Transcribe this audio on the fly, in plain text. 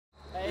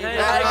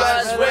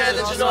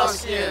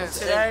Noskians.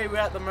 Today we're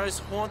at the most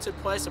haunted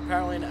place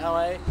apparently in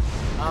LA.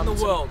 In the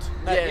world.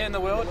 Yeah, in the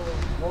world.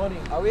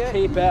 Warning. Are we?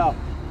 Keep out,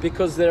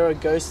 because there are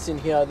ghosts in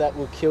here that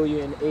will kill you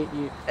and eat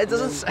you. It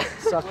doesn't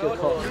suck your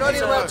cock. You're not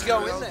even allowed to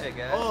go in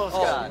there.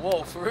 Oh,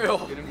 whoa, for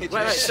real.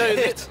 Wait, so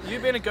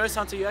you've been a ghost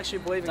hunter, you actually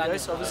believe in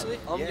ghosts, obviously?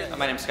 Yeah.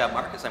 My name's Scott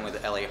Marcus, I'm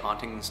with the LA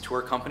Hauntings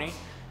Tour Company.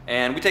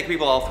 And we take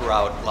people all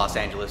throughout Los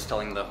Angeles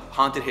telling the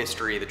haunted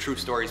history, the true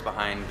stories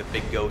behind the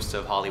big ghosts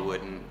of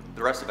Hollywood and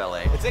the rest of LA.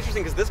 It's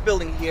interesting because this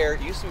building here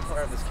used to be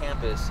part of this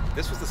campus.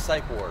 This was the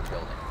Psych Ward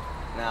building.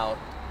 Now,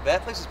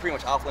 that place is pretty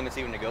much off limits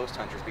even to ghost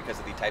hunters because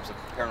of the types of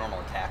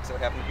paranormal attacks that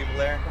would happen to people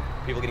there.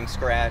 People getting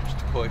scratched,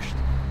 pushed.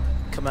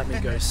 Come at me,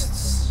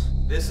 ghosts.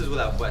 This is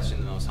without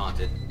question the most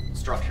haunted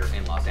structure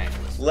in Los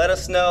Angeles. Let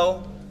us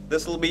know.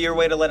 This will be your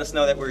way to let us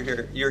know that we're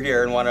here. You're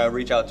here and want to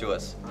reach out to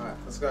us. All right,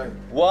 let's go.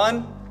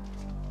 1,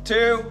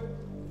 2,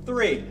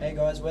 3. Hey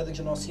guys, we're the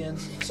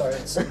Genossians. Sorry,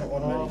 it's not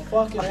one already.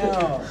 Fucking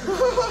hell.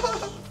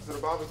 Is it a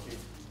barbecue?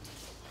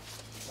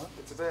 What?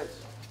 It's a veg.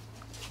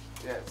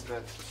 Yeah, it's a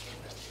veg.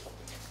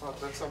 Oh,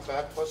 that's some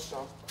bad push,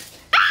 John.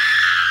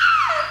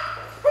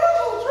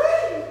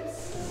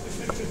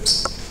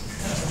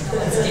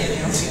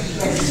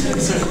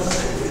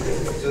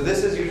 So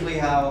this is usually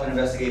how an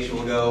investigation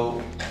will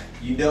go.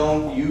 You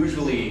don't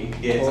usually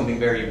get something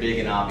very big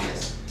and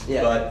obvious.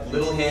 Yeah. But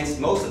little hints,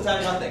 most of the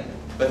time nothing.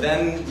 But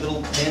then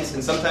little hints,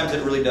 and sometimes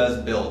it really does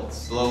build.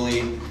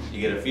 Slowly, you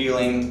get a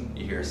feeling,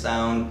 you hear a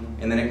sound,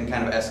 and then it can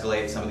kind of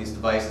escalate. Some of these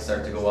devices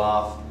start to go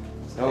off.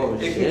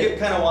 It can get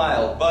kind of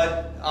wild,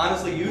 but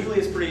honestly, usually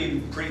it's pretty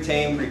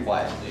tame, pretty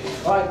quiet.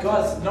 Alright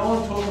guys, no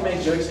one talk and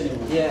make jokes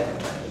anymore. Yeah.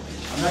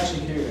 I'm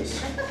actually curious.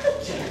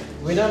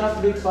 We don't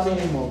have to be funny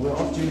anymore, we're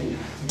off duty.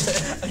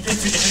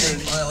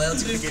 Alright,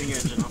 let's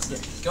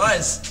go.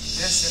 Guys.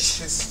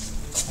 Yes.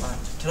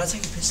 Can I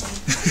take a piss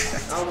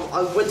on you? I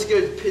went to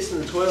go piss in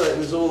the toilet and it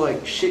was all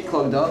like shit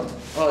clogged up.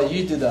 Oh,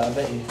 you did that, I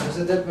bet you. There's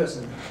a dead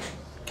person.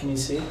 Can you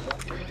see?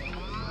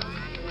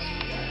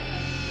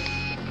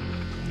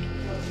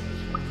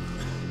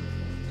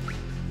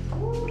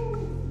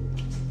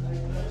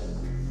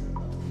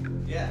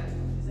 Yeah.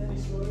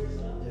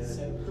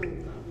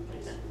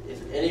 If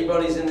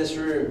anybody's in this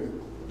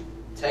room,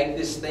 take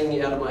this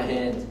thing out of my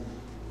hand.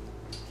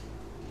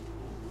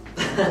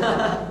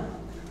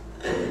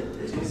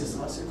 Jesus,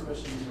 ask a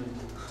question.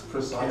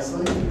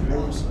 Precisely.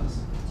 Very precise.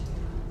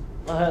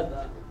 I heard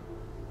that.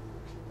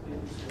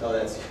 Oh,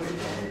 that's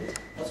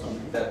one.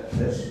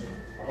 this.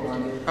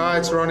 Hi,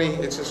 it's Ronnie.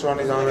 It's just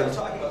Ronnie Diamond.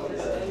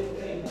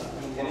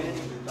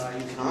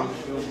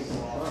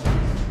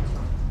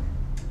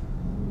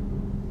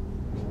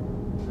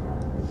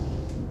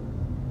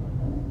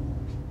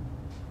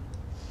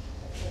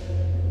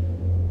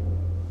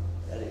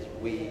 That is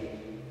weird.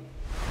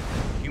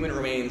 Human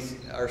remains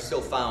are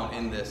still found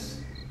in this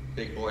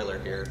big boiler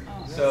here.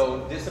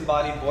 So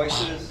disembodied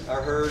voices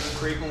are heard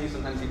frequently,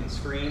 sometimes even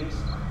screams.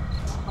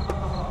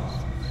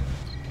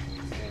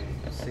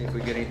 Let's see if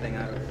we get anything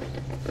out of it.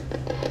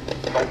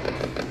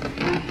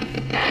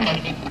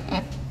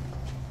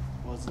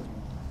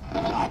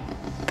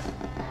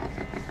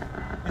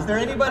 Is there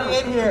anybody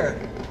in here?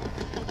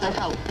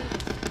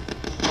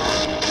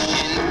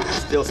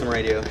 Still some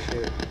radio.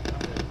 Shoot.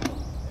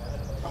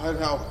 I heard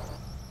help.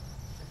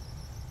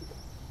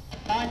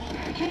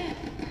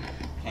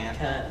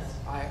 Can't.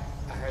 I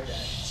heard that.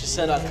 She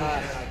said I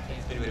can't.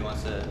 If anybody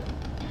wants to.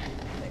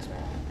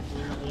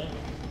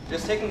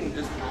 Just taking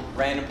just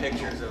random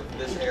pictures of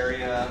this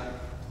area,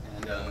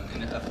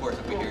 and of course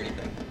if we hear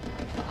anything.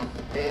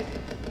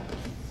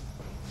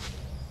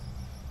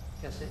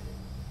 That's it.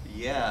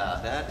 Yeah,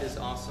 that is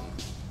awesome.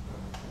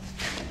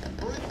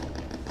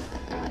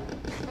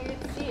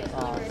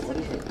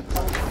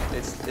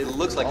 It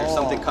looks like there's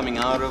something coming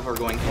out of or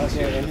going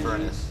into the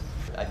furnace.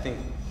 I think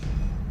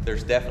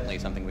there's definitely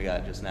something we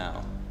got just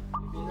now.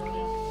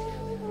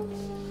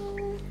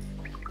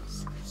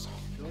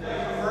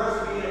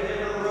 First, we need a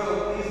different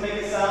room. Please make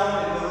a sound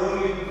in the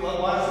room you want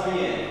us to be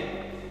in.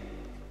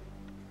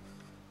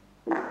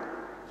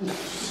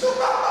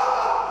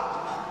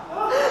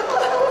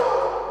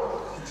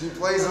 Could you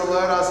please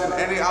alert us in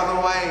any other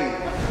way?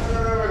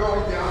 We're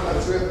going down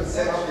the trip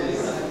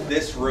centuries.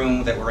 This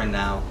room that we're in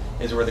now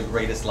is where the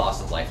greatest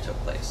loss of life took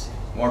place.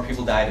 More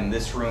people died in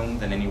this room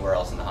than anywhere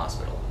else in the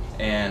hospital.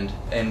 And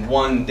in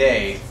one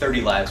day,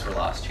 30 lives were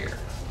lost here.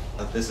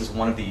 This is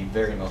one of the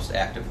very most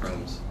active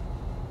rooms.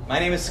 My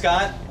name is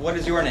Scott. What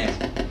is your name?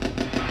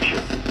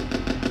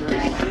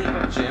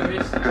 Jim?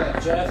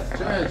 Jeff.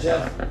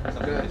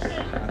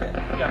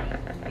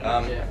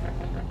 Okay.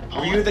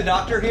 Were you the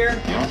doctor here?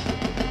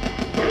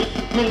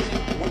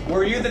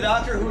 Were you the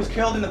doctor who was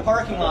killed in the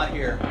parking lot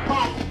here?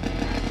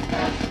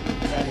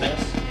 Yes.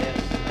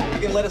 You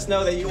can let us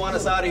know that you want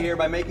us out of here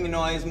by making a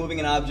noise, moving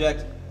an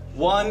object.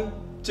 1,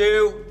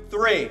 2,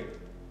 3.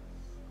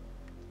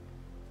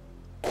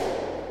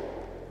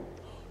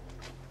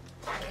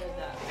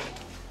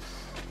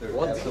 There's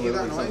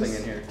absolutely something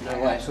in here. No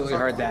way. Absolutely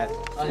heard that.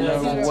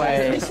 No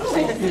way.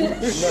 No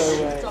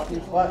way.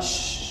 What?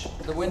 Shh.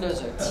 The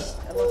windows are. Like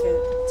a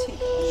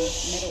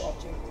metal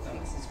object.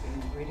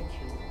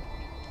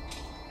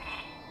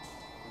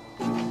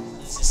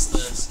 Is this the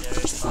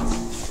scariest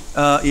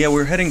part? Yeah,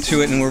 we're heading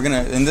to it, and we're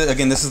gonna. And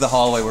again, this is the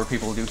hallway where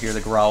people do hear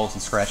the growls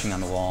and scratching on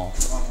the wall.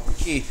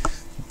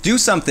 Do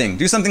something.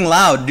 Do something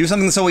loud. Do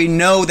something so we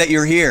know that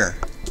you're here.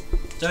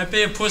 Don't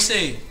be a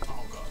pussy.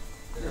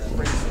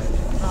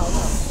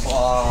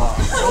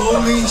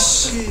 Holy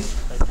shit.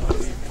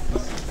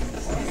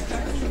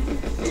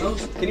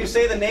 Can you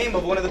say the name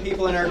of one of the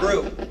people in our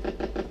group?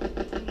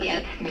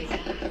 Yes, Mika.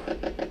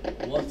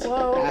 What?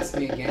 Ask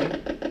me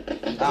again.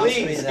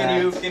 Please,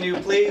 can you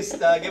please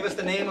give us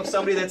the name of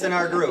somebody that's in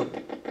our group?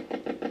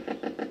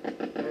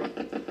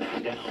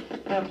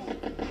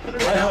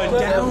 I heard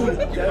devil.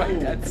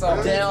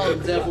 Down,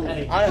 devil.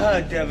 I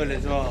heard devil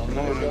as well.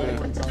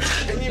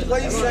 Can you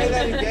please say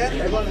that again?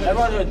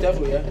 Everyone heard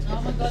devil, yeah?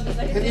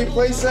 Can you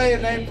please say a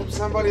name from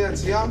somebody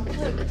that's here?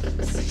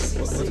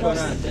 What's going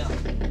on?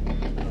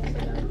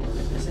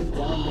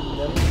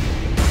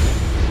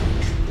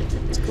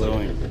 It's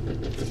glowing.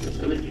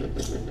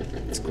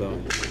 It's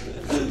glowing.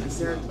 He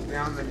said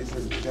down, then he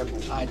said devil.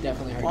 I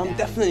definitely heard I'm that.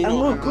 definitely not.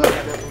 Look, good.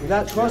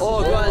 That cross.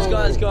 Oh,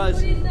 guys.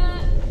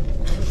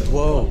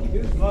 Whoa.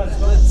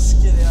 Let's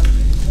get out of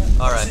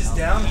here. All right. This is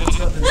down. It's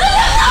got the.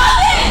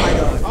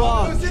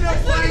 Oh, was it a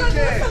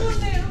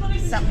blanket?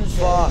 Something's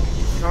Fuck.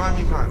 Time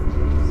you can't.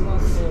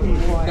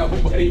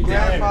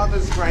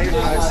 Grandfather's grave.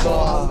 I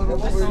saw a little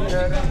blue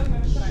curtain.